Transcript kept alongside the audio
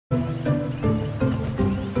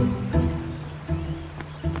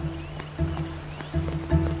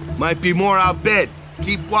Might be more out bed.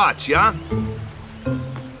 Keep watch, yeah?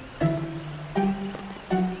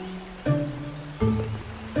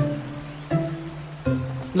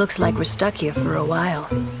 Looks like we're stuck here for a while.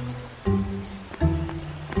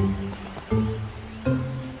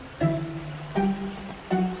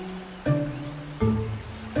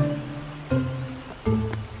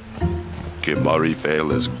 Kimari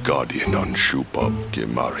fail as guardian on Shupov.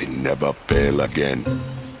 Kimari never fail again.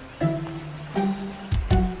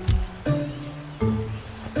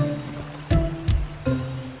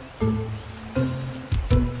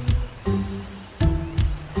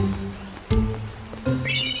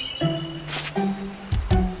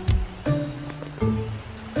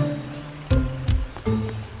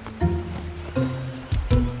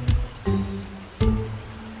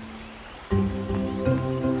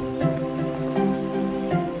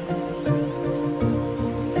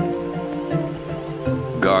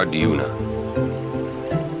 Guard Yuna.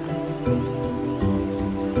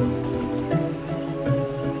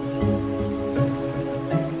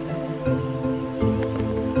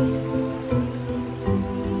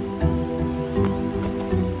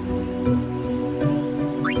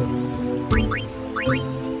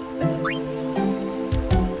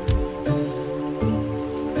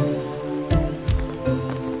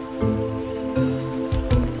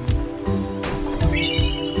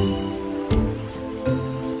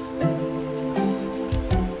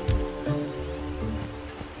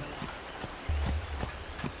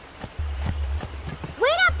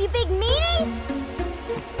 You big meanie!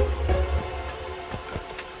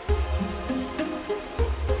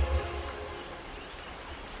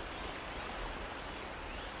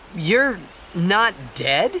 You're not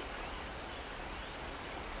dead?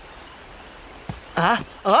 Huh?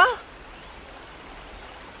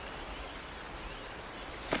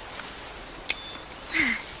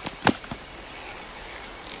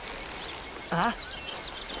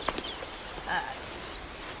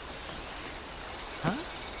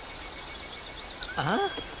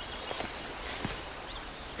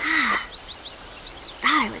 Thought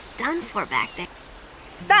I was done for back there.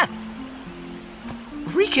 Ah!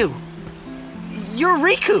 Rikku! You're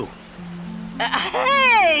Rikku!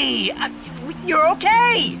 Hey! You're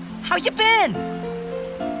okay! How you been?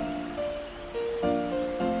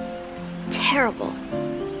 Terrible.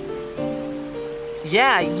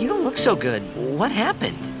 Yeah, you don't look so good. What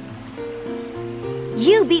happened?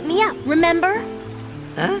 You beat me up, remember?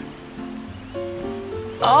 Huh?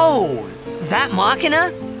 Oh, that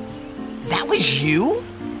Machina? That was you?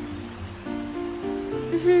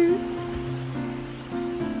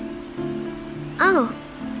 Oh,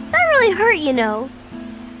 that really hurt, you know.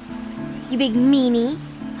 You big meanie.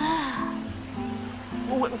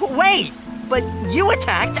 Wait, but you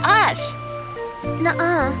attacked us.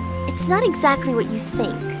 Nuh-uh, it's not exactly what you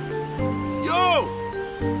think. Yo!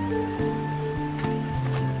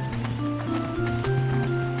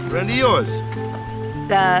 Friend of yours.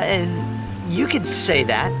 And you could say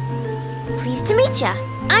that. Pleased to meet ya.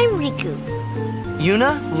 I'm Rikku.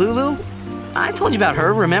 Yuna, Lulu, I told you about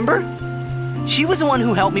her, remember? She was the one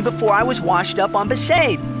who helped me before I was washed up on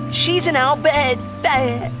Besaid. She's in our bed.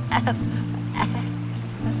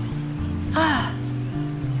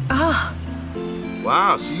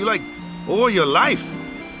 Wow, so you like all your life.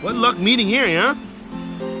 What luck meeting here, huh?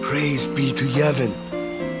 Praise be to Yevon.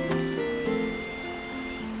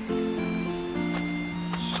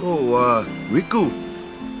 So, Rikku,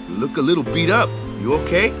 you look a little beat up. You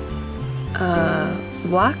okay?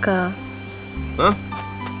 Waka. Huh?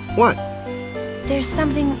 What? There's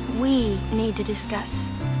something we need to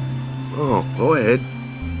discuss. Oh, go ahead.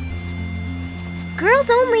 Girls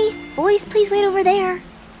only. Boys, please wait over there.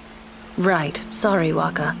 Right. Sorry,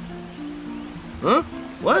 Waka. Huh?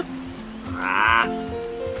 What? Ah.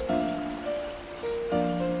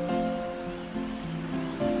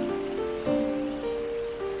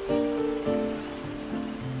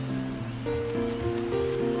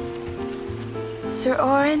 Sir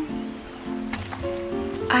Orin,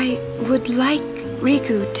 I would like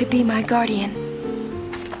Rikku to be my guardian.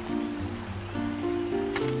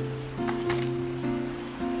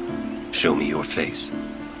 Show me your face.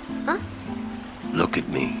 Huh? Look at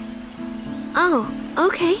me. Oh,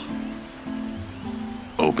 okay.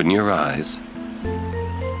 Open your eyes.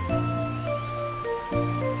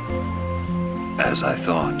 As I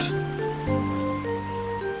thought.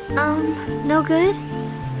 No good?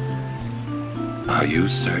 Are you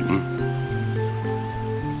certain?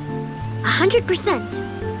 100%.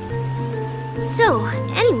 So,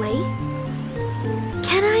 anyway,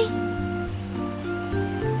 can I?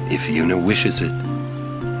 if Yuna wishes it.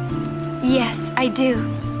 Yes, I do.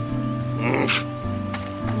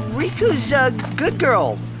 Riku's a good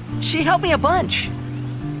girl. She helped me a bunch.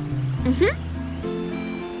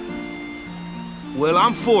 Well,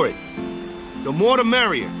 I'm for it. The more the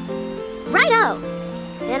merrier. Righto.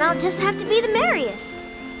 Then I'll just have to be the merriest.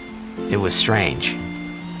 It was strange.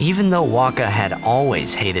 Even though Waka had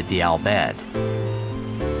always hated the Al Bhed,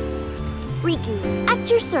 Rikku, at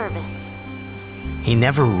your service. he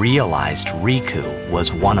never realized Rikku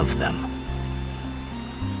was one of them.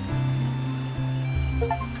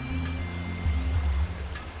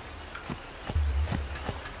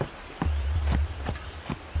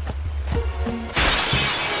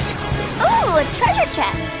 Ooh, a treasure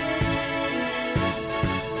chest.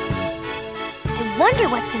 I wonder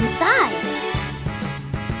what's inside.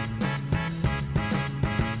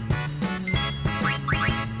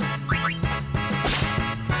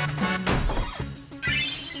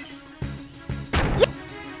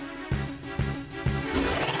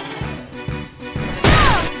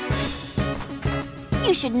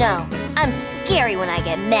 You should know, I'm scary when I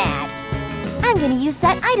get mad. I'm gonna use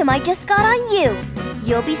that item I just got on you.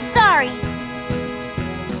 You'll be sorry.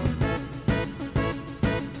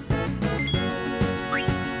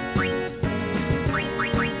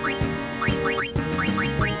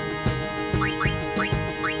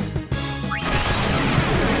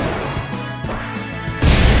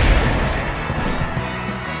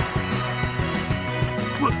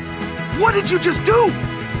 What did you just do?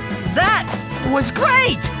 That was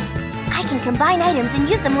great! I can combine items and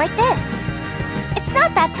use them like this. It's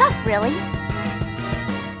not that tough, really.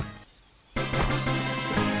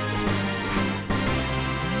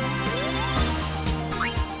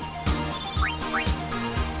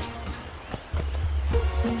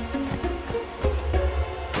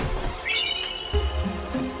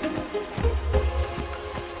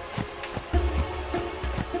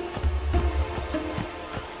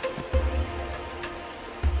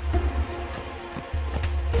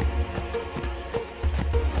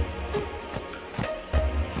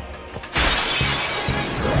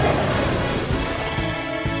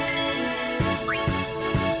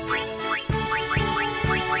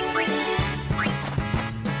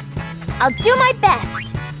 I'll do my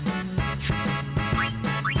best.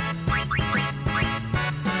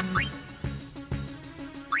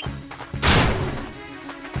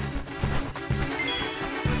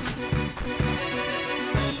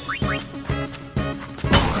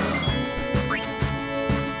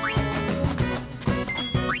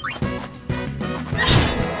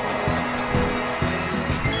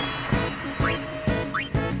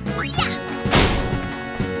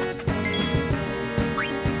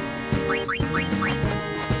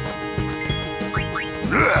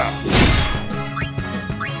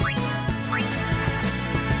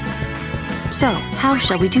 So, how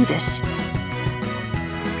shall we do this?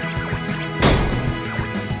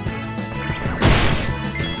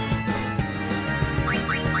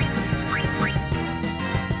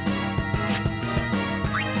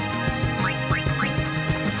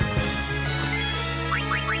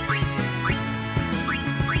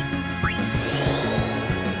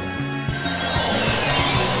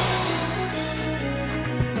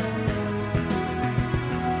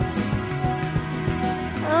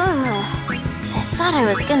 I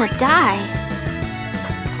was gonna die.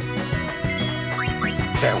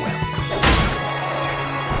 Farewell.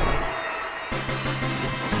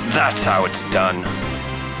 That's how it's done.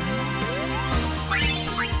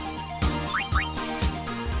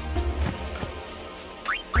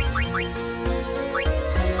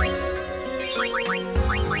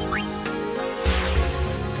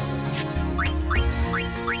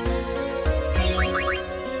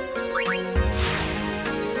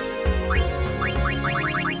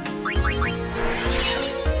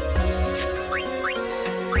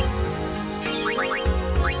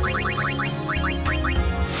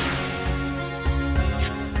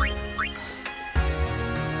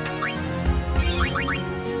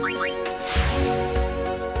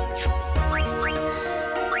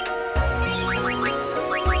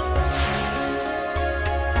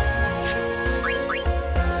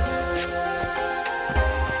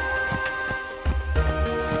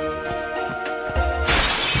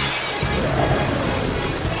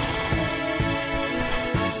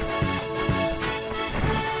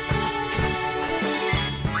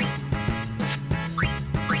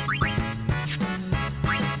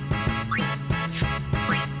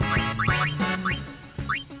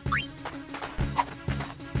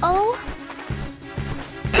 Oh.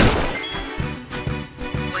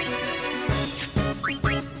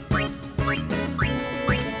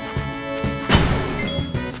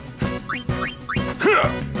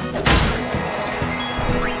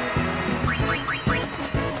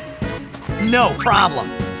 no problem.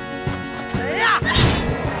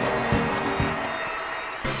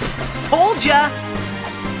 Told ya!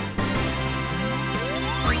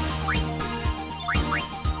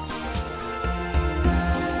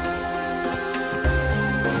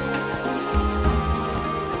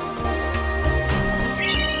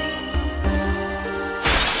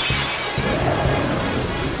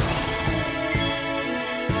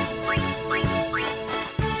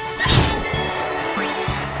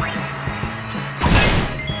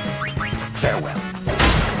 Farewell.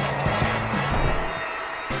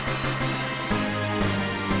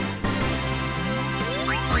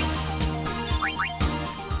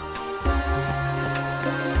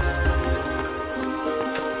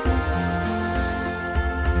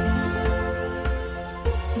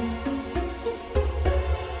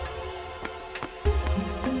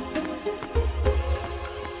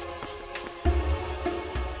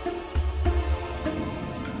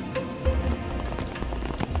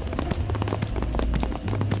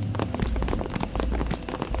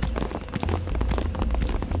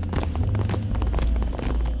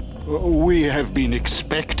 We have been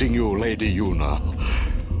expecting you, Lady Yuna.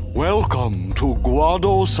 Welcome to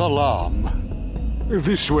Guadosalam.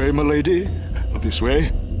 This way, my lady. This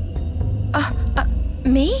way.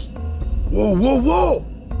 Me? Whoa, whoa, whoa!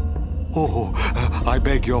 Oh, I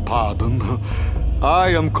beg your pardon. I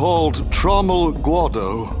am called Trommel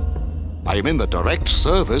Guado. I am in the direct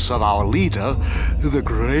service of our leader, the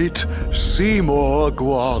great Seymour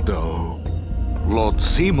Guado. Lord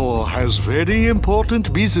Seymour has very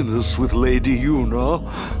important business with Lady Yuna.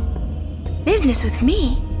 Business with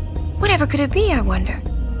me? Whatever could it be, I wonder?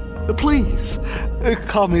 Please,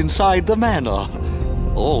 come inside the manor.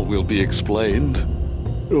 All will be explained.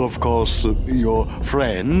 Of course, your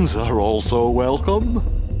friends are also welcome.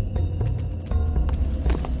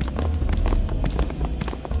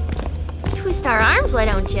 Twist our arms, why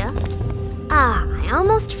don't you? Ah, I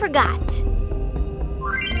almost forgot.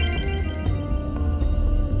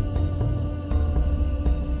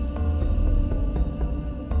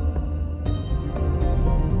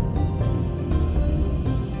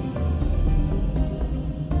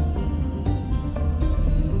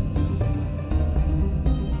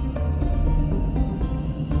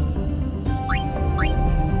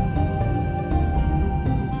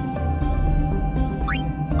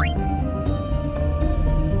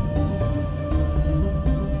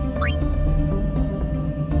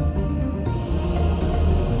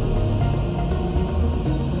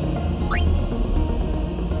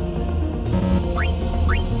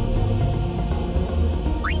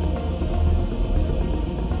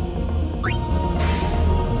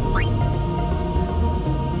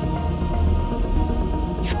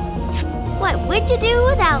 What would you do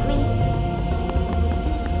without me?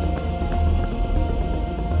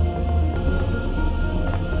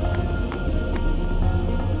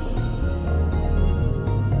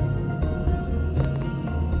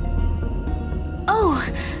 Oh,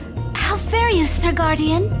 how fare you, Sir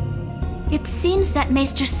Guardian? It seems that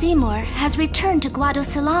Maester Seymour has returned to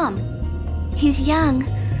Guadosalam. He's young,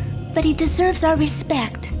 but he deserves our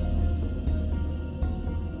respect.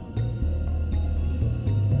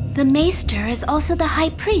 The Maester is also the High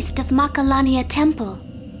Priest of Makalania Temple.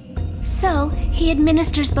 So, he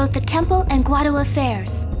administers both the temple and Guado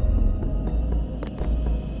affairs.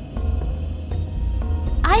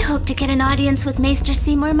 I hope to get an audience with Maester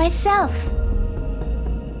Seymour myself.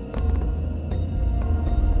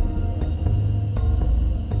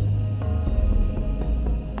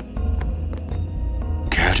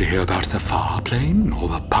 Care to hear about the Far Plane or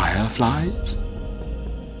the Fireflies?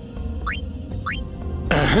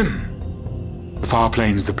 The Far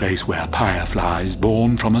Plane's the place where fireflies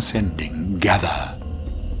born from ascending gather.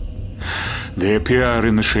 They appear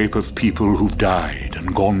in the shape of people who've died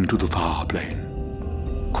and gone to the Far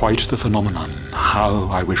Plane. Quite the phenomenon. How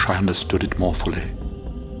I wish I understood it more fully.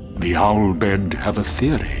 The Owlbed have a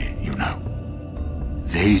theory, you know.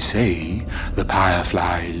 They say the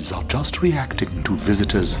fireflies are just reacting to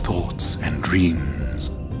visitors' thoughts and dreams.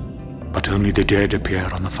 But only the dead appear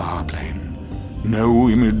on the Far Plane. No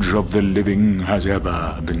image of the living has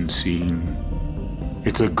ever been seen.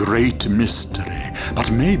 It's a great mystery, but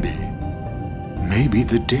maybe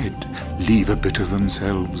the dead leave a bit of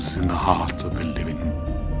themselves in the hearts of the living.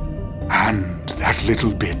 And that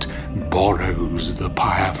little bit borrows the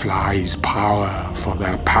fireflies' power for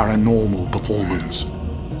their paranormal performance.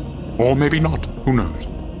 Or maybe not, who knows?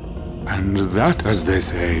 And that, as they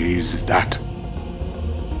say, is that.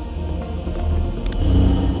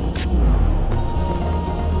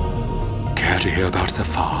 Care to hear about the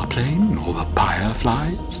Far Plane or the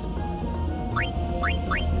fireflies?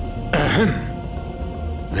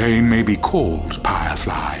 They may be called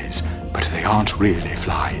fireflies, but they aren't really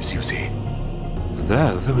flies, you see.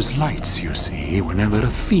 They're those lights you see whenever a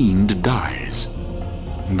fiend dies.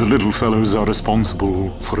 The little fellows are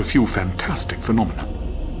responsible for a few fantastic phenomena.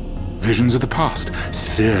 Visions of the past,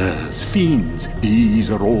 spheres, fiends, these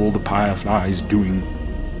are all the fireflies doing.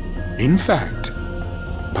 In fact,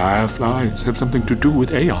 fireflies have something to do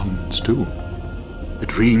with aeons, too. The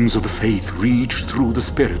dreams of the faith reach through the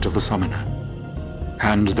spirit of the summoner.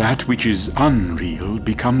 And that which is unreal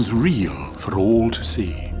becomes real for all to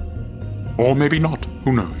see. Or maybe not,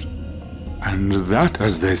 who knows? And that,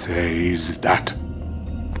 as they say, is that.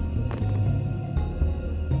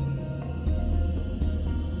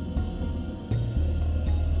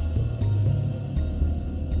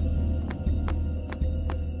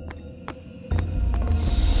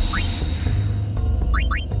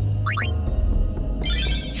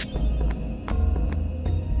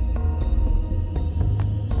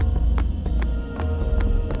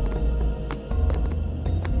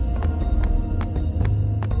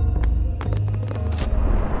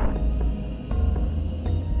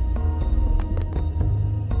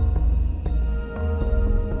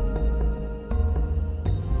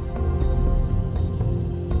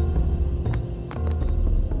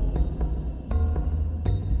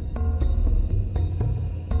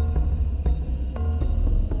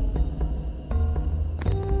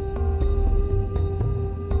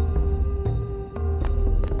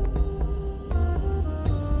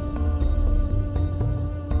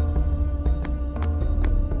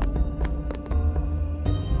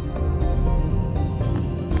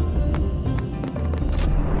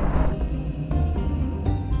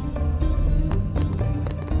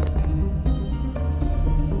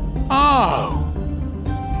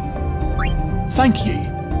 Thank ye.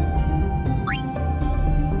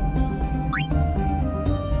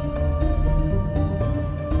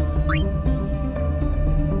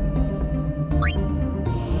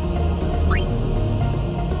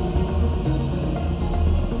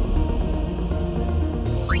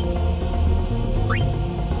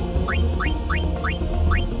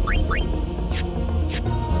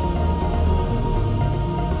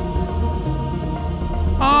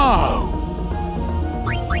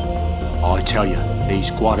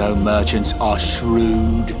 These Guado merchants are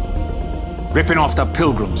shrewd. Ripping off the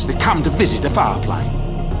pilgrims that come to visit the far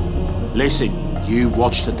plane. Listen, you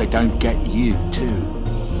watch that they don't get you, too.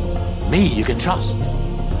 Me you can trust.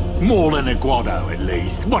 More than a Guado, at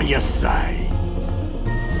least. What do you say?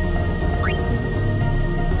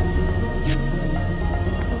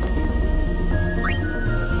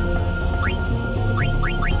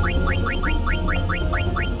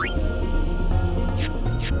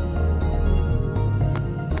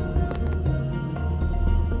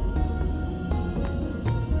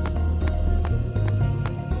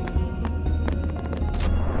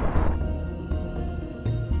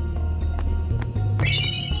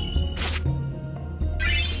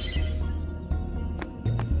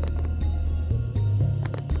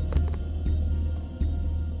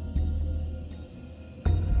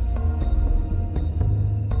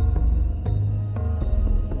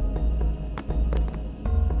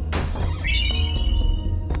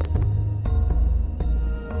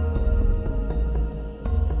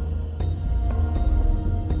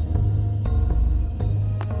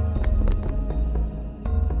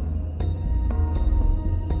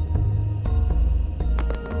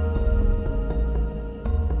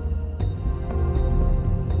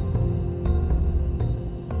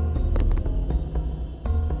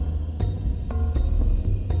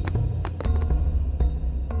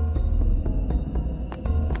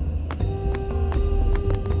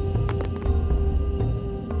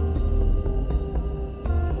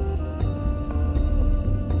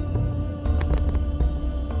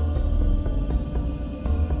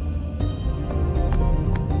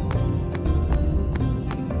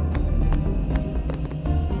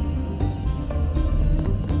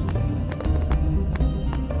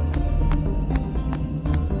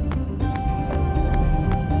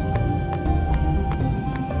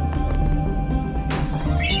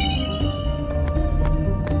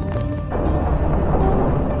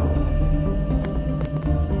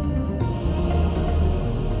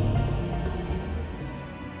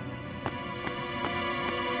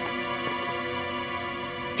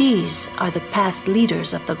 These are the past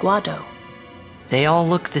leaders of the Guado. They all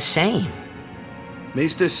look the same.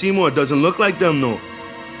 Maester Seymour doesn't look like them, no.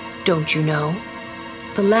 Don't you know?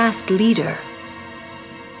 The last leader,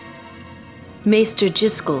 Maester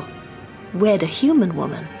Jiskel, wed a human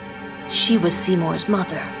woman. She was Seymour's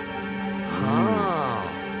mother. Oh.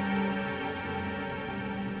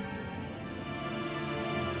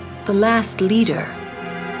 The last leader,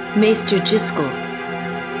 Maester Jiskel.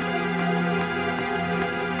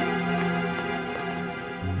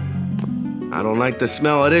 I don't like the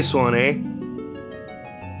smell of this one, eh?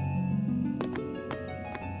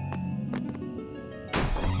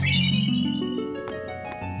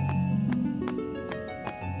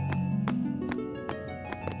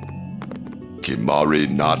 Kimari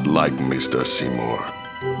not like Mr. Seymour.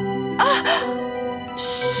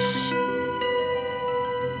 Shh.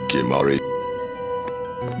 Kimari.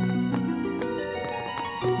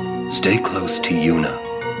 Stay close to Yuna.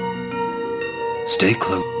 Stay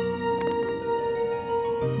close.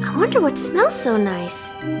 I wonder what smells so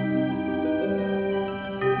nice.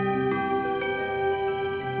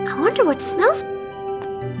 I wonder what smells...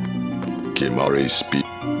 Kimari speak.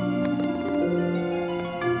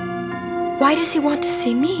 Why does he want to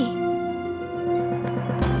see me?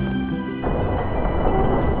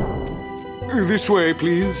 This way,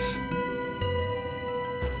 please.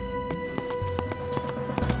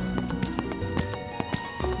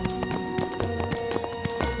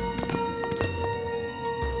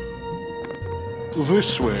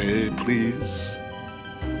 This way, please.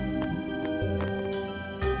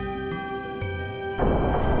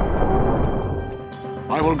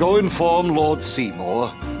 I will go inform Lord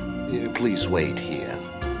Seymour. Please wait here.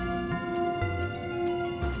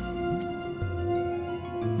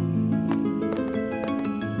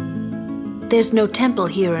 There's no temple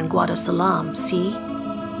here in Guadosalam, see?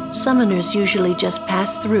 Summoners usually just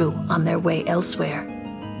pass through on their way elsewhere.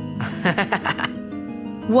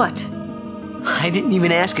 What? I didn't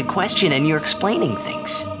even ask a question and you're explaining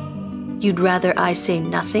things. You'd rather I say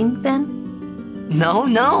nothing, then?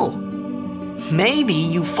 No. Maybe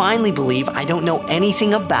you finally believe I don't know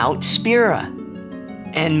anything about Spira.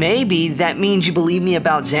 And maybe that means you believe me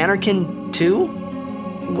about Zanarkand, too?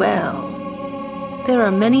 Well, there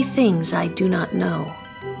are many things I do not know.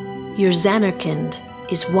 Your Zanarkand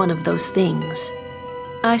is one of those things.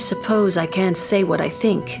 I suppose I can't say what I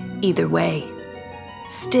think either way.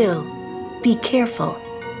 Still, be careful.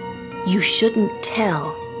 You shouldn't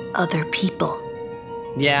tell other people.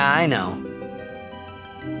 Yeah, I know.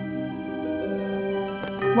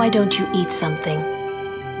 Why don't you eat something?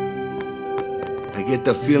 I get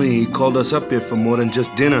the feeling he called us up here for more than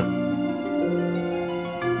just dinner.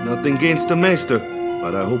 Nothing against the Maester,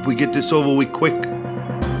 but I hope we get this over with quick.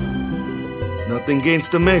 Nothing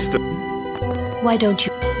against the Maester. Why don't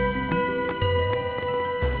you...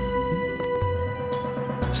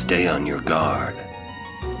 Stay on your guard.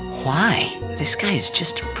 Why? This guy is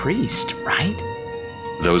just a priest, right?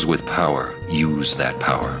 Those with power use that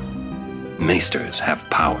power. Maesters have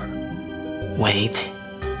power. Wait.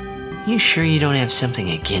 You sure you don't have something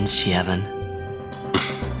against Yevon?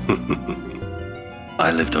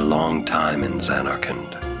 I lived a long time in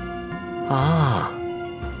Zanarkand. Ah.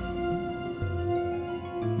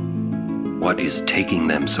 What is taking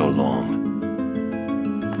them so long?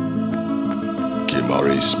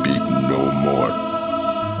 Kimari speak no more.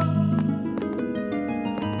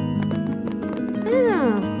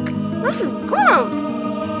 This is good.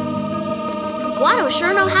 Guado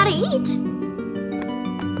sure know how to eat.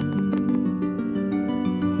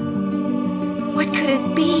 What could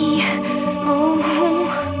it be? Oh.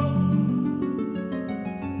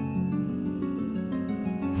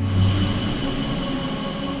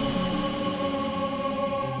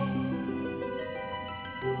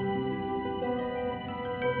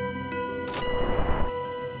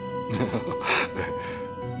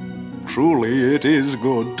 Truly, it is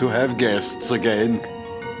good to have guests again.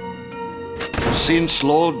 Since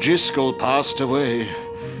Lord Jiskel passed away,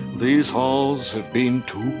 these halls have been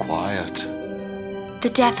too quiet. The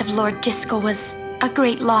death of Lord Jiskel was a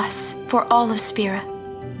great loss for all of Spira.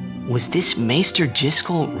 Was this Maester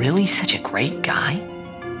Jiskel really such a great guy?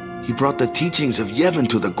 He brought the teachings of Yevon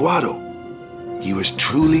to the Guado. He was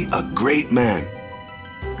truly a great man.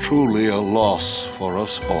 Truly a loss for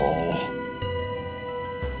us all.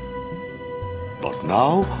 But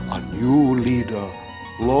now a new leader,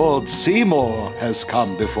 Lord Seymour, has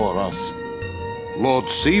come before us. Lord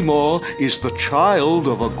Seymour is the child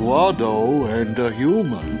of a Guado and a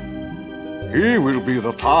human. He will be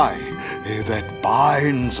the tie that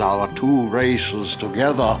binds our two races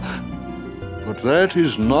together. But that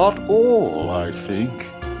is not all, I think.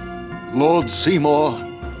 Lord Seymour,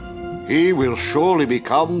 he will surely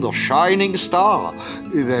become the shining star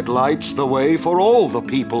that lights the way for all the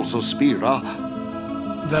peoples of Spira.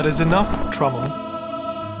 That is enough, Trommel.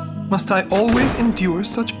 Must I always endure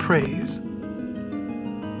such praise?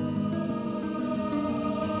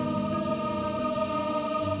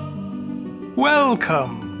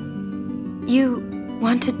 Welcome! You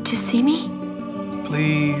wanted to see me?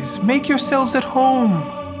 Please, make yourselves at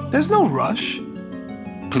home. There's no rush.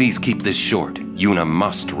 Please keep this short. Yuna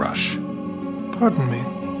must rush. Pardon me.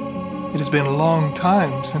 It has been a long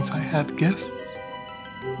time since I had guests.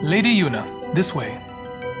 Lady Yuna, this way.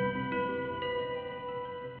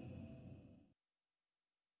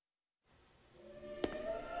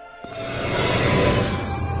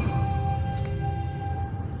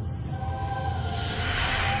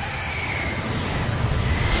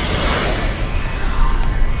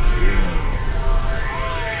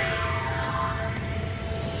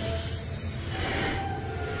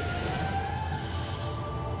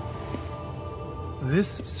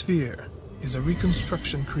 This sphere is a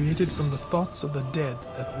reconstruction created from the thoughts of the dead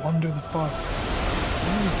that wander the far.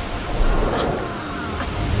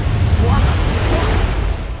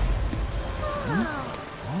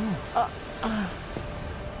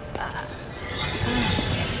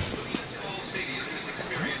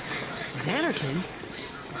 Zanarkand?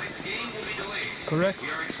 Correct.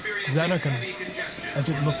 Zanarkand, as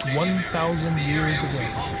it looked 1,000 years ago.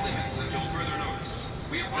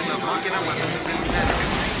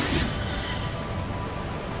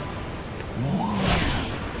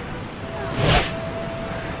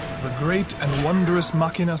 The great and wondrous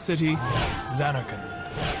Machina city, Zanarkand.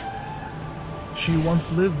 She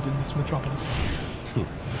once lived in this metropolis.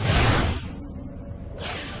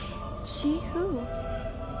 She who?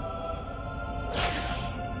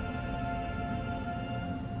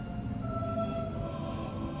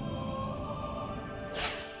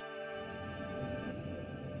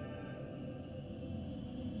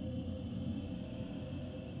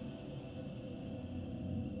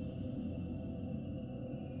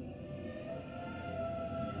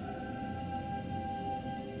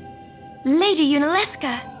 Lady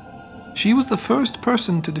Yunalesca! She was the first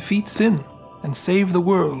person to defeat sin and save the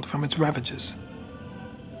world from its ravages.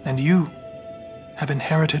 And you have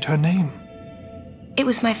inherited her name. It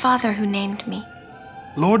was my father who named me.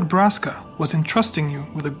 Lord Braska was entrusting you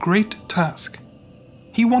with a great task.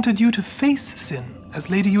 He wanted you to face sin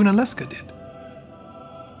as Lady Yunalesca did.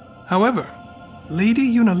 However, Lady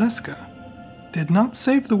Yunalesca did not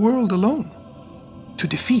save the world alone. To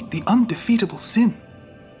defeat the undefeatable sin,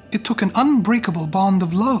 it took an unbreakable bond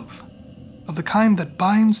of love, of the kind that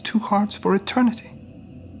binds two hearts for eternity.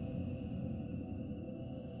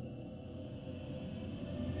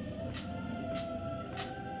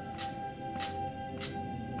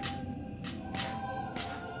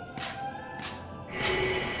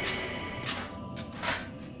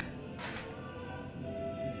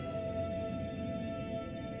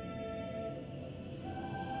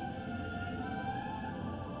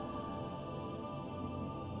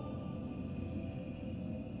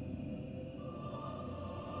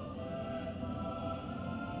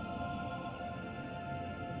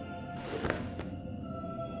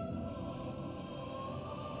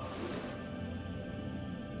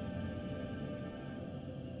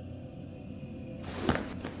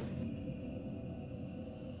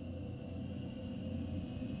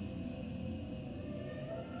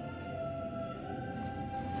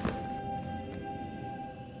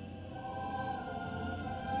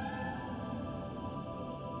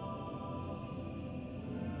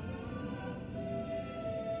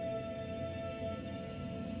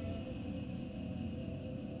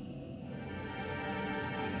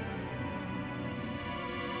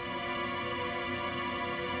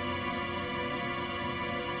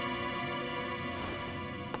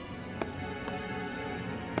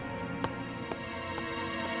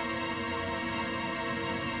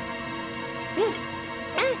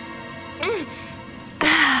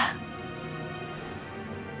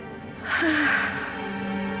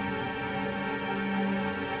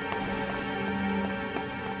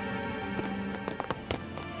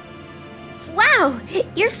 Wow,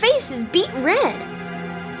 your face is beet red.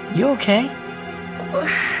 You okay?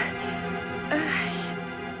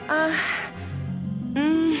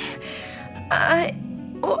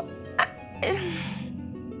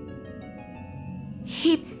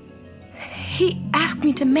 He asked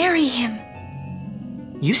me to marry him.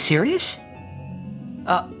 You serious?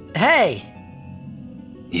 Hey!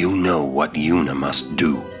 You know what Yuna must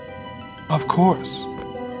do. Of course.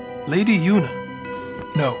 Lady Yuna.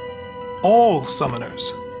 No, all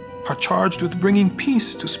summoners are charged with bringing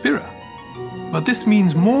peace to Spira. But this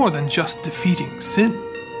means more than just defeating sin.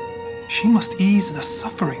 She must ease the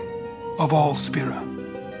suffering of all Spira.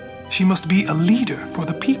 She must be a leader for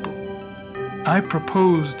the people. I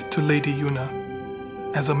proposed to Lady Yuna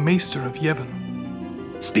as a maester of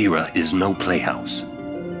Yevon. Spira is no playhouse.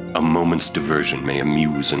 A moment's diversion may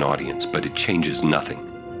amuse an audience, but it changes nothing.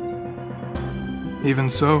 Even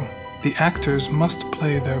so, the actors must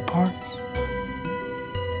play their parts.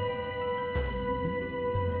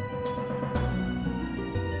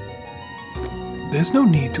 There's no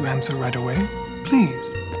need to answer right away.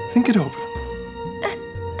 Please, think it over.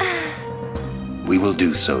 We will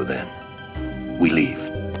do so then. We leave.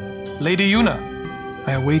 Lady Yuna,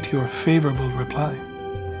 I await your favorable reply.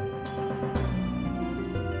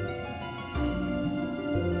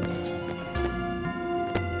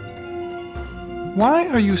 Why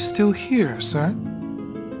are you still here, sir?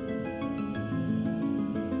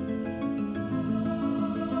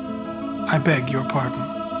 I beg your pardon.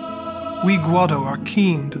 We Guado are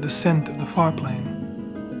keen to the scent of the far plain.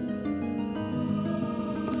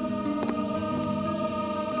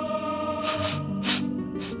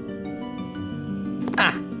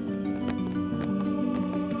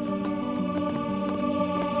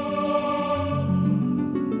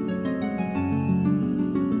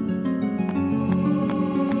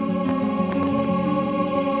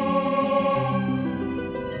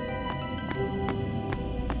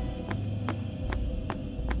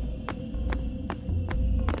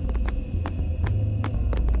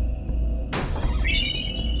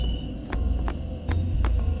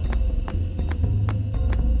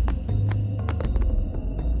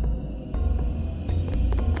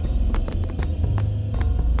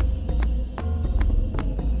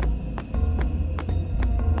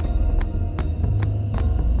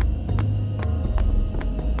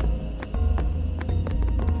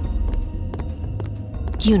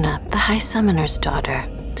 Yuna, the High Summoner's daughter,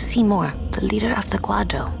 Seymour, the leader of the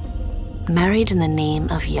Guado, married in the name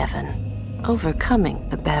of Yevon, overcoming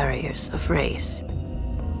the barriers of race.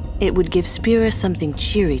 It would give Spira something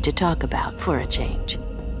cheery to talk about for a change.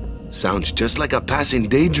 Sounds just like a passing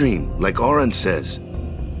daydream, like Oren says.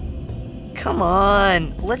 Come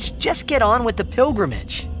on, let's just get on with the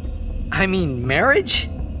pilgrimage. I mean, marriage?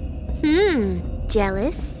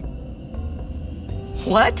 Jealous?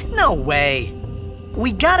 What? No way.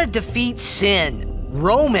 We gotta defeat sin.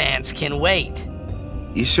 Romance can wait.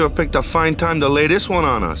 You sure picked a fine time to lay this one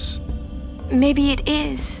on us. Maybe it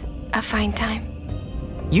is a fine time.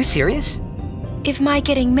 You serious? If my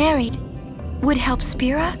getting married would help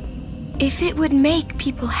Spira, if it would make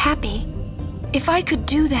people happy, if I could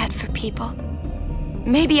do that for people,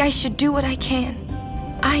 maybe I should do what I can.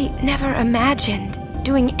 I never imagined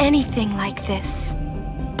doing anything like this,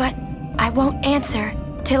 but I won't answer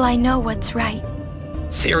till I know what's right.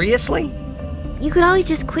 Seriously? You could always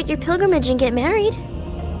just quit your pilgrimage and get married.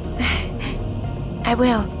 I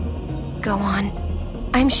will. Go on.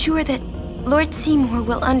 I'm sure that Lord Seymour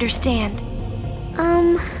will understand.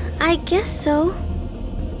 I guess so.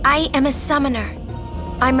 I am a summoner.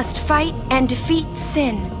 I must fight and defeat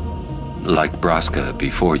sin. Like Braska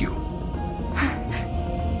before you.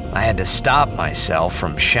 I had to stop myself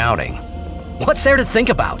from shouting. What's there to think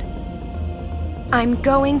about? I'm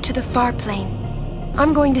going to the far plain.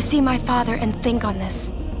 I'm going to see my father and think on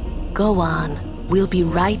this. Go on. We'll be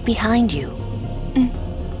right behind you.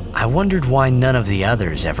 I wondered why none of the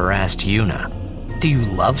others ever asked Yuna. Do you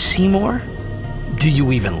love Seymour? Do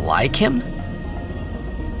you even like him?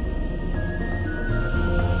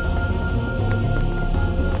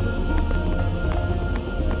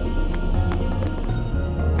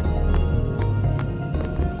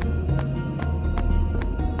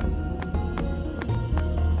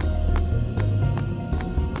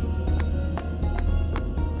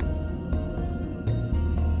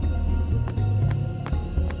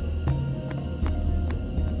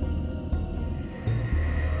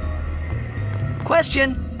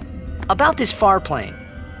 Question about this far plane.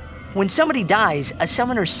 When somebody dies, a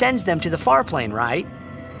summoner sends them to the far plane, right?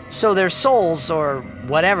 So their souls, or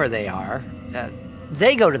whatever they are,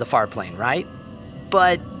 they go to the far plane, right?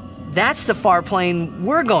 But that's the far plane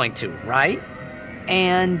we're going to, right?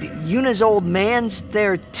 And Yuna's old man's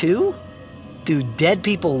there too? Do dead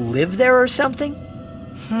people live there or something?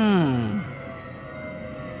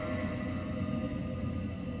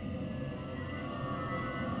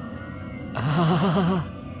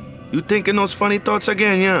 You thinking those funny thoughts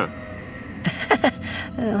again, yeah?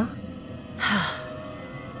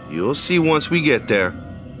 You'll see once we get there.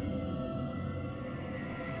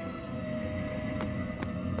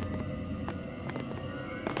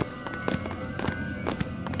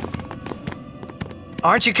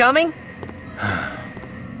 Aren't you coming?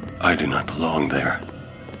 I do not belong there.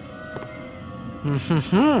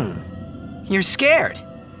 You're scared.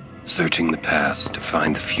 Searching the past to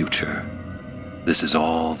find the future. This is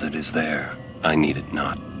all that is there. I need it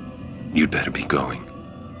not. You'd better be going.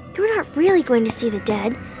 You're not really going to see the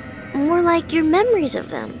dead. More like your memories of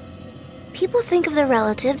them. People think of their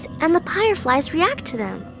relatives and the fireflies react to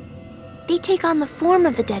them. They take on the form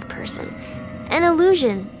of the dead person. An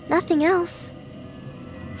illusion, nothing else.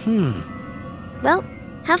 Well,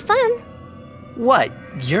 have fun. What?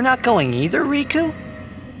 You're not going either, Rikku?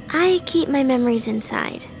 I keep my memories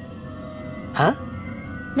inside. Huh?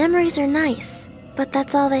 Memories are nice, but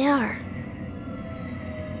that's all they are.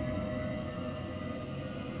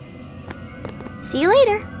 See you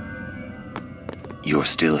later. You're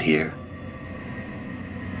still here?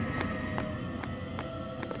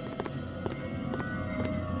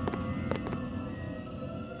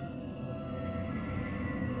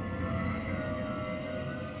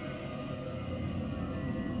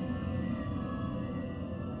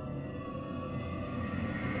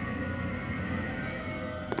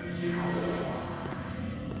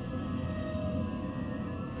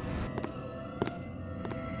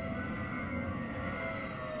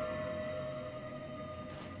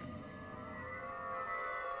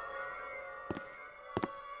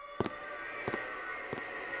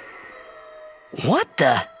 What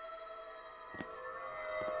the?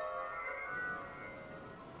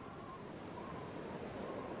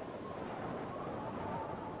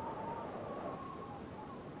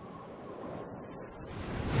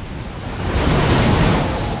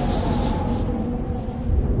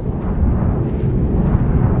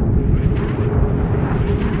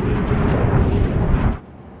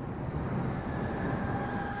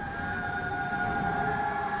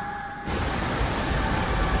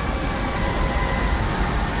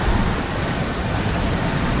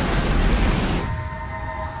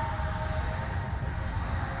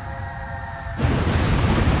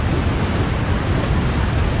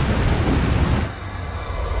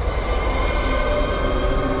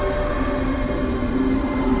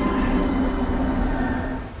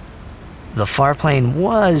 The farplane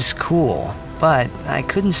was cool, but I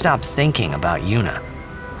couldn't stop thinking about Yuna.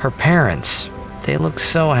 Her parents, they looked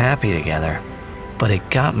so happy together. But it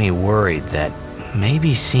got me worried that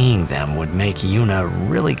maybe seeing them would make Yuna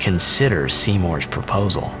really consider Seymour's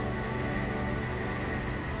proposal.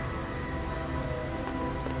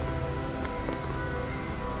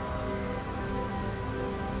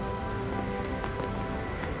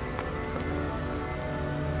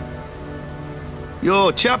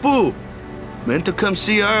 Yo, Chapu! Meant to come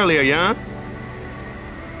see you earlier, yeah?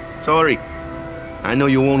 Sorry. I know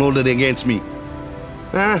you won't hold it against me.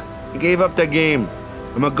 I gave up that game.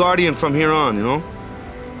 I'm a guardian from here on, you know?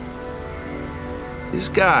 This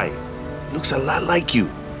guy looks a lot like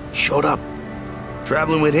you. Showed up.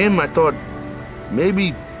 Traveling with him, I thought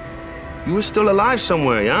maybe you were still alive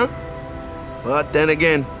somewhere, yeah? But then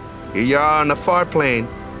again, here you are on the far plane.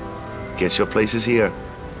 Guess your place is here.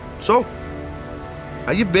 So,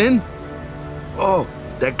 how you been? Oh,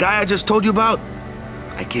 that guy I just told you about?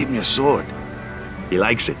 I gave him your sword. He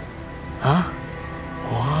likes it. Huh?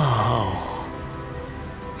 Whoa.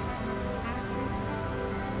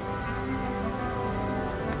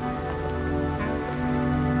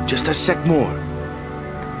 Just a sec more.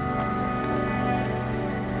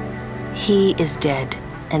 He is dead,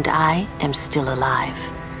 and I am still alive.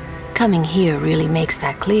 Coming here really makes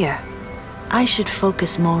that clear. I should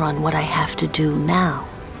focus more on what I have to do now.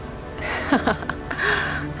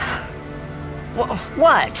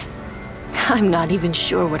 What? I'm not even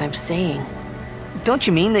sure what I'm saying. Don't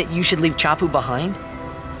you mean that you should leave Chapu behind?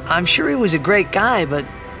 I'm sure he was a great guy, but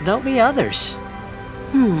there'll be others.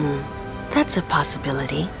 That's a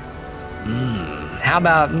possibility. How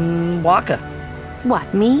about Waka?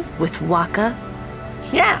 What, me? With Waka?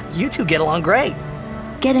 Yeah, you two get along great.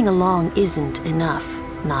 Getting along isn't enough.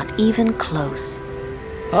 Not even close.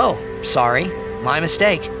 Oh, sorry. My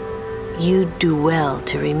mistake. You'd do well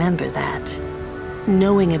to remember that.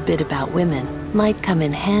 Knowing a bit about women might come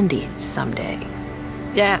in handy someday.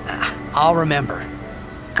 Yeah, I'll remember.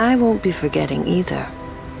 I won't be forgetting either.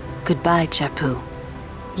 Goodbye, Chapu.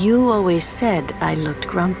 You always said I looked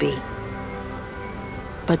grumpy.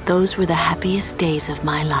 But those were the happiest days of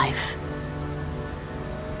my life.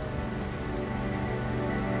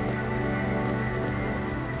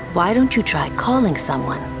 Why don't you try calling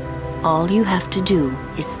someone? All you have to do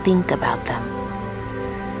is think about them.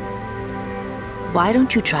 Why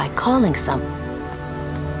don't you try calling someone?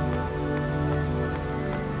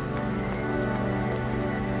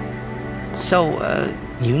 So,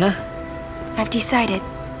 Yuna? I've decided.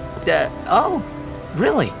 Oh,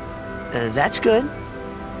 really? That's good.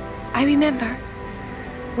 I remember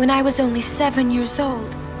when I was only 7 years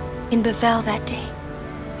old in Bavel that day.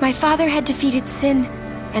 My father had defeated sin,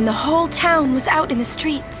 and the whole town was out in the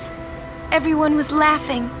streets. Everyone was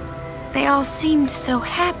laughing. They all seemed so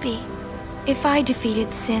happy. If I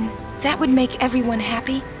defeated sin, That would make everyone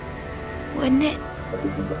happy, wouldn't it?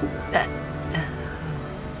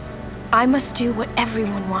 I must do what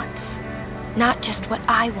everyone wants, not just what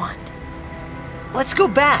I want. Let's go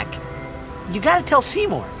back. You gotta tell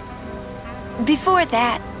Seymour. Before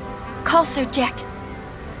that, call Sir Jet.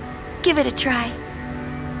 Give it a try.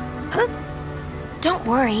 Huh? Don't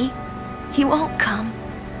worry, he won't come.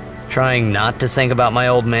 Trying not to think about my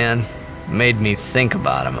old man made me think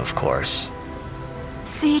about him, of course.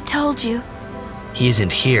 See, told you. He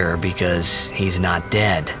isn't here because he's not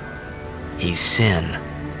dead. He's Sin.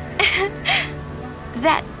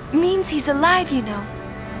 That means he's alive, you know.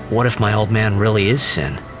 What if my old man really is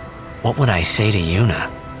Sin? What would I say to Yuna?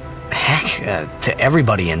 Heck, to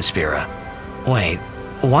everybody in Spira. Wait,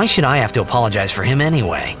 why should I have to apologize for him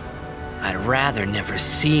anyway? I'd rather never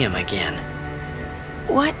see him again.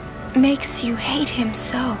 What makes you hate him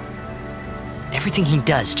so? Everything he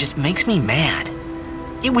does just makes me mad.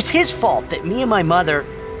 It was his fault that me and my mother...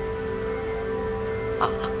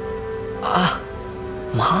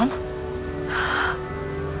 Mom?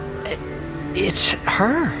 It's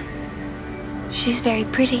her. She's very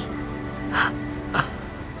pretty.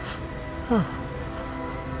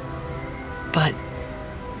 But...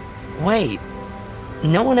 wait.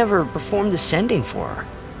 No one ever performed the sending for her.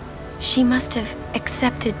 She must have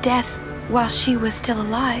accepted death while she was still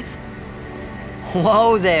alive.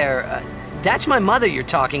 Whoa there. That's my mother you're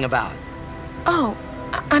talking about. Oh,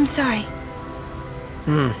 I'm sorry.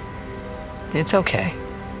 It's okay.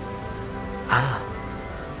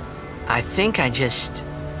 I think I just...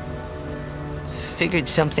 figured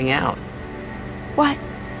something out. What?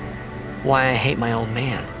 Why I hate my old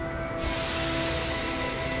man.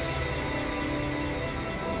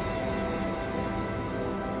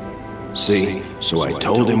 See, so I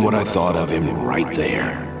told him what I thought of him right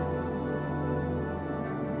there.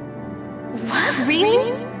 What,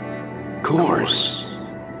 really? Of course.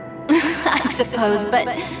 I suppose, but...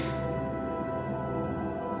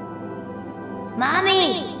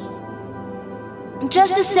 Mommy!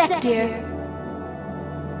 Just a sec, dear.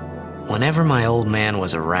 Whenever my old man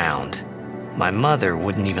was around, my mother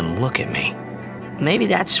wouldn't even look at me. Maybe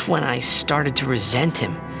that's when I started to resent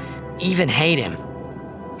him, even hate him.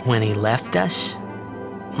 When he left us,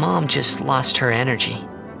 Mom just lost her energy.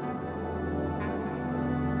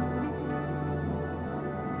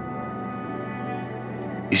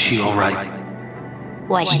 Is she all right?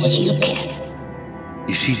 Why should you care?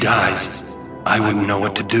 If she dies, I wouldn't know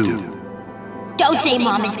what to do. Don't say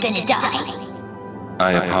Mom is gonna die.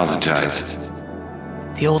 I apologize.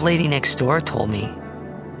 The old lady next door told me,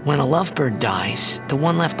 when a lovebird dies, the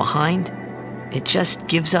one left behind, it just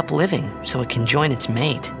gives up living so it can join its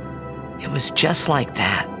mate. It was just like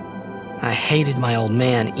that. I hated my old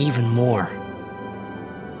man even more.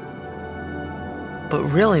 But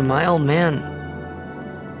really, my old man...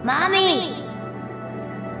 Mommy!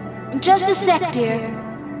 Just a sec, dear.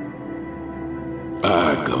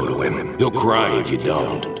 Go to him. He'll cry if you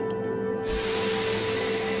don't.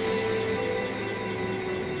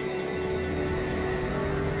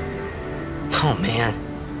 Oh, man.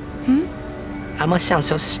 I must sound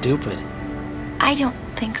so stupid. I don't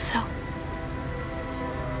think so.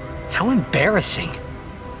 How embarrassing.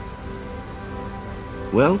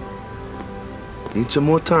 Well, need some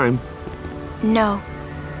more time. No.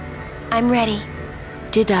 I'm ready.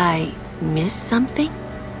 Did I miss something?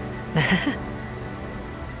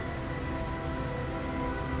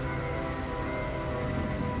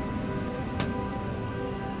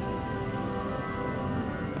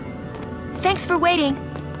 Thanks for waiting.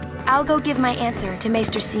 I'll go give my answer to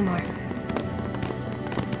Maester Seymour.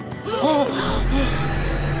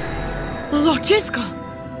 Lord Jiskel!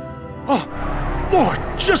 Oh, Lord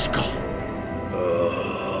Jiskel!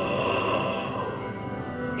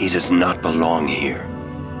 He does not belong here.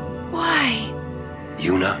 Why?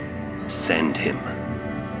 Yuna, send him.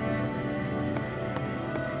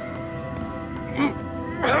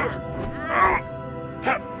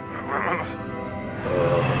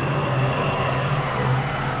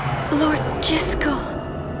 Lord Jiskel.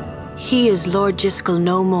 He is Lord Jiskel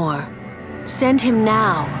no more. Send him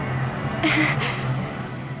now.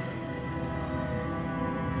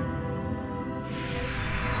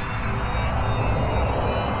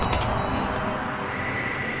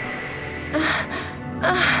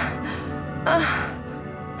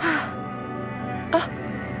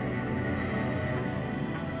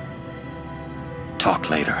 Talk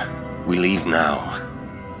later. We leave now.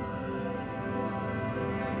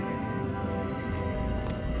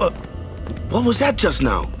 What was that just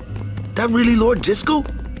now? That really Lord Jiskel?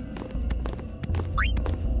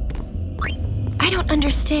 I don't don't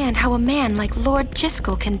understand how a man like Lord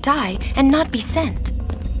Jiskel can die and not be sent.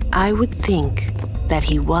 I would think that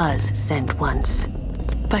he was sent once,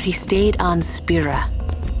 but he stayed on Spira.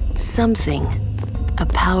 Something, a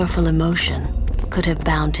powerful emotion, could have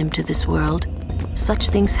bound him to this world. Such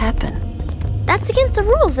things happen. That's against the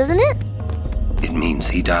rules, isn't it? It means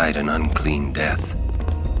he died an unclean death.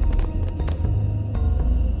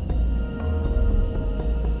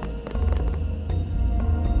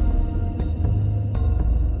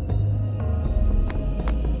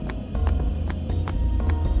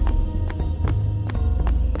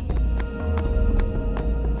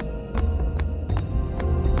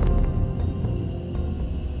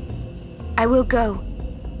 I will go.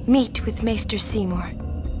 Meet with Maester Seymour.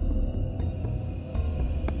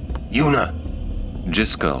 Yuna!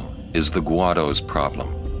 Jiskel is the Guado's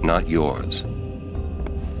problem, not yours.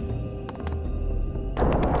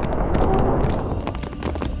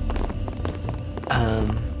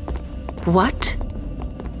 What?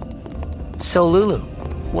 So, Lulu,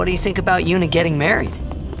 what do you think about Yuna getting married?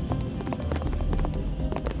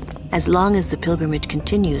 As long as the pilgrimage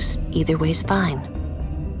continues, either way's fine.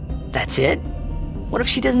 That's it? What if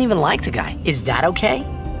she doesn't even like the guy? Is that okay?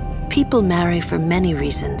 People marry for many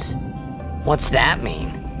reasons. What's that mean?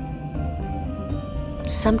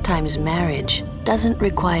 Sometimes marriage doesn't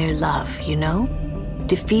require love, you know?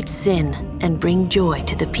 Defeat sin and bring joy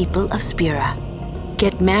to the people of Spira.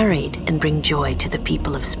 Get married and bring joy to the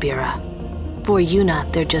people of Spira. For Yuna,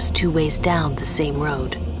 they're just two ways down the same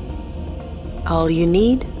road. All you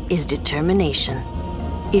need is determination.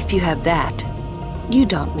 If you have that, you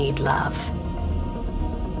don't need love.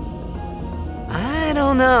 I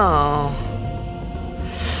don't know.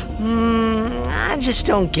 I just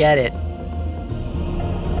don't get it.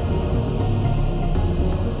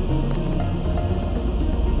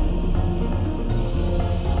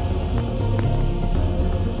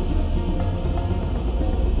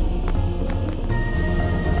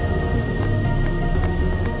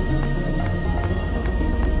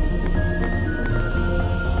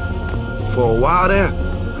 For a while there,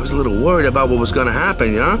 I was a little worried about what was gonna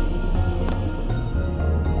happen, yeah?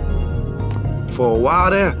 For a while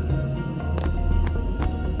there.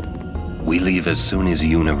 We leave as soon as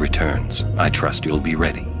Yuna returns. I trust you'll be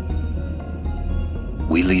ready.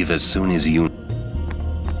 We leave as soon as Yuna...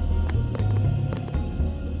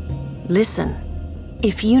 Listen,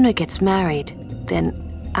 if Yuna gets married, then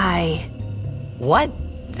I... What?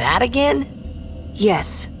 That again?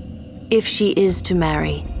 Yes. If she is to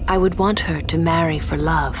marry, I would want her to marry for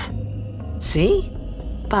love. See?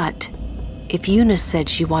 But if Yuna said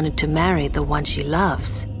she wanted to marry the one she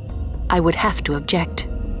loves, I would have to object.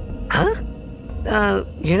 Huh?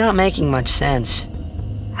 You're not making much sense.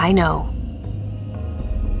 I know.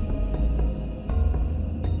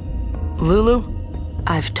 Lulu?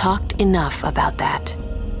 I've talked enough about that.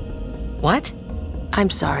 What? I'm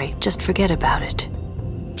sorry, just forget about it.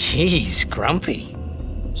 Jeez, Grumpy.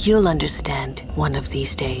 You'll understand one of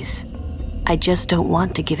these days. I just don't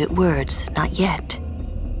want to give it words, not yet.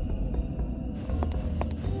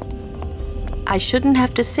 I shouldn't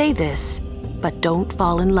have to say this, but don't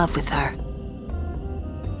fall in love with her.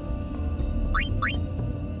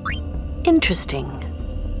 Interesting.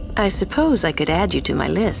 I suppose I could add you to my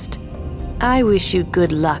list. I wish you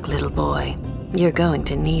good luck, little boy. You're going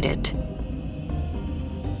to need it.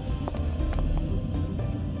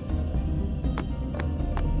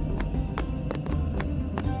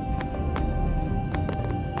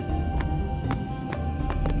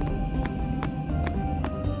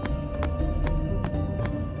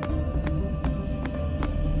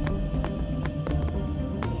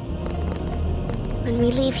 When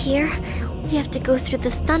we leave here, we have to go through the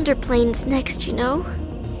Thunder Plains next, you know?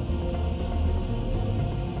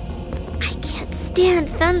 I can't stand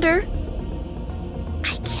thunder.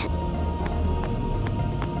 I can't...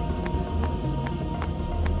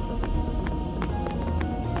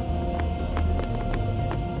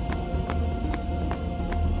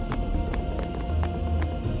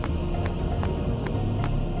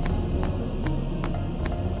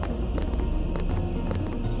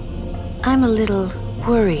 I'm a little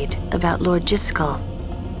worried about Lord Jiskel.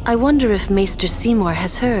 I wonder if Maester Seymour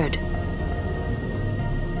has heard.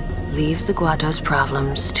 Leave the Guado's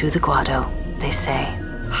problems to the Guado, they say.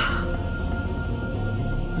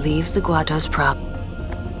 Leave the Guado's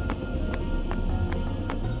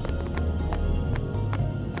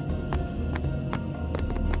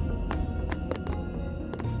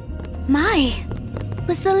My,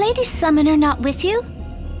 was the Lady Summoner not with you?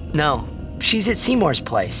 No, she's at Seymour's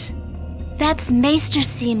place. That's Maester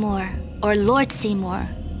Seymour, or Lord Seymour.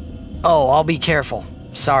 Oh, I'll be careful.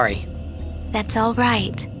 Sorry. That's all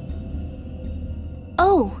right.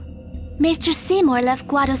 Oh, Maester Seymour left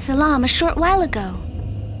Guadosalam a short while ago.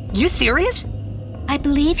 You serious? I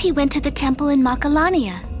believe he went to the temple in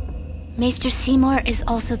Macalania. Maester Seymour is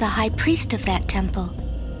also the high priest of that temple.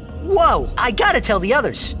 Whoa, I gotta tell the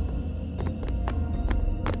others.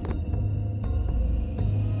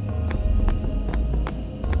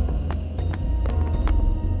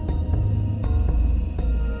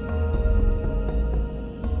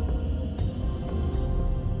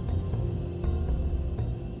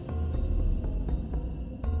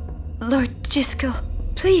 Lord Jiskel,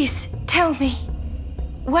 please tell me.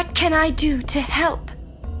 What can I do to help?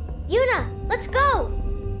 Yuna, let's go!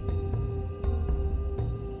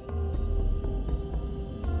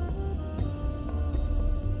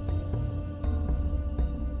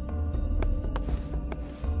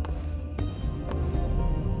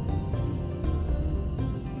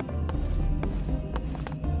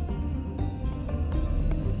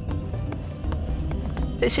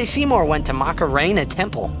 They say Seymour went to Macarena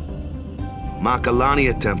Temple.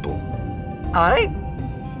 Macalania Temple. Alright.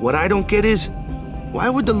 What I don't get is, why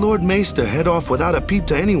would the Lord Maester head off without a peep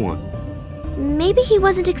to anyone? Maybe he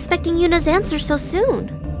wasn't expecting Yuna's answer so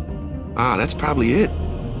soon. Ah, that's probably it.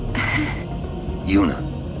 Yuna,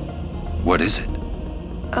 what is it?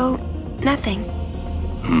 Oh, nothing.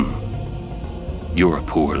 You're a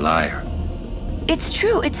poor liar. It's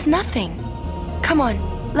true, it's nothing. Come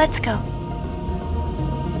on, let's go.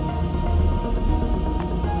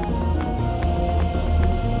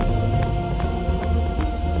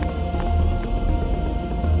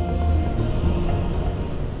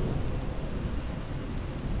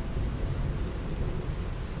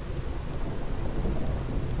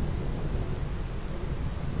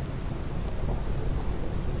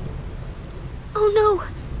 Oh no!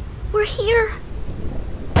 We're here!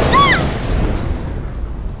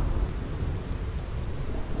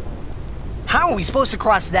 How are we supposed to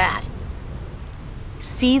cross that?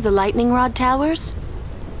 See the lightning rod towers?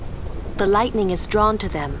 The lightning is drawn to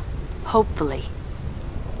them, hopefully.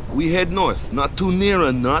 We head north, not too near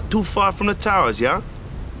and not too far from the towers, yeah?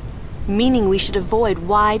 Meaning we should avoid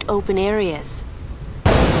wide open areas.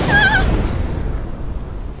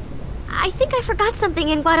 I think I forgot something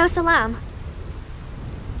in Guadosalam.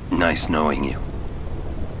 Nice knowing you.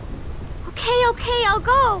 Okay, I'll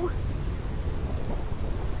go.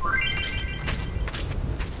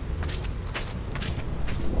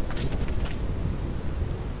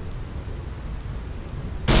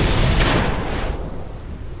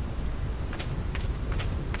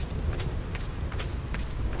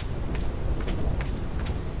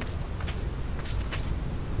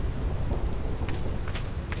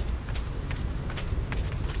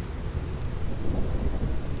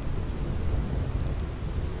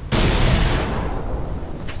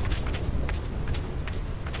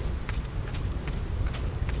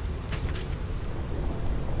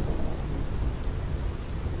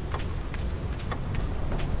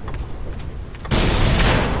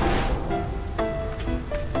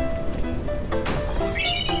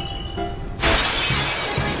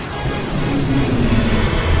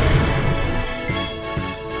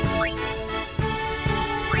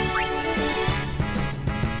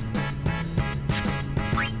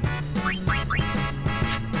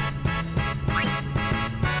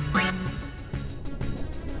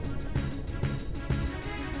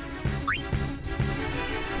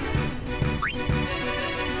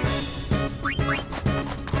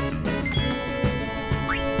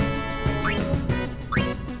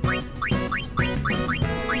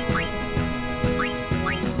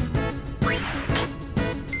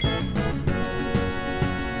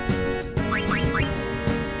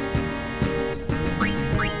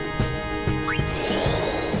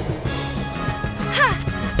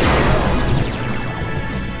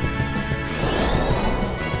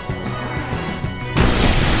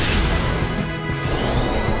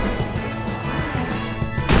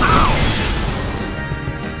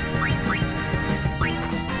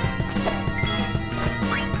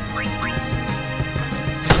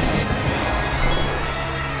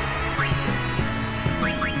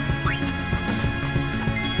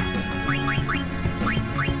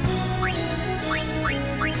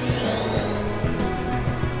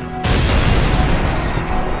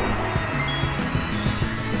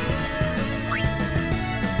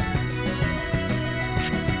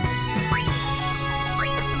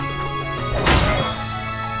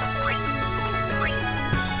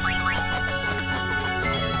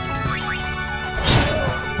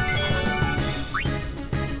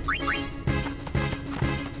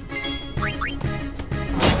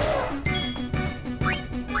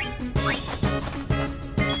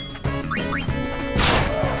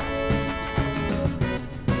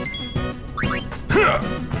 Booyah!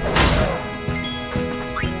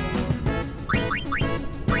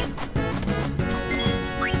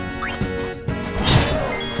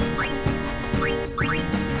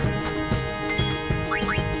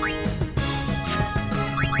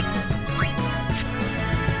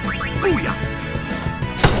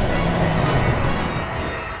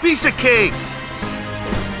 Piece of cake!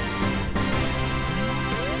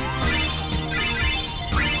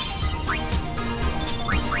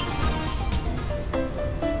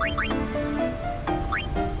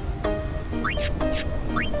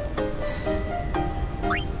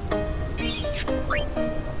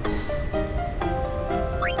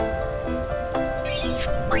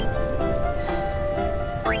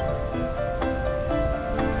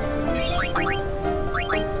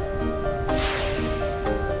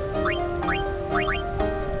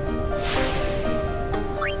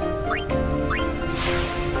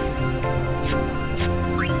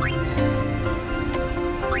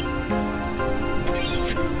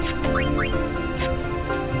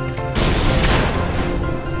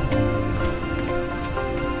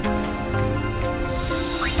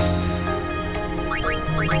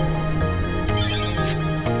 Bye.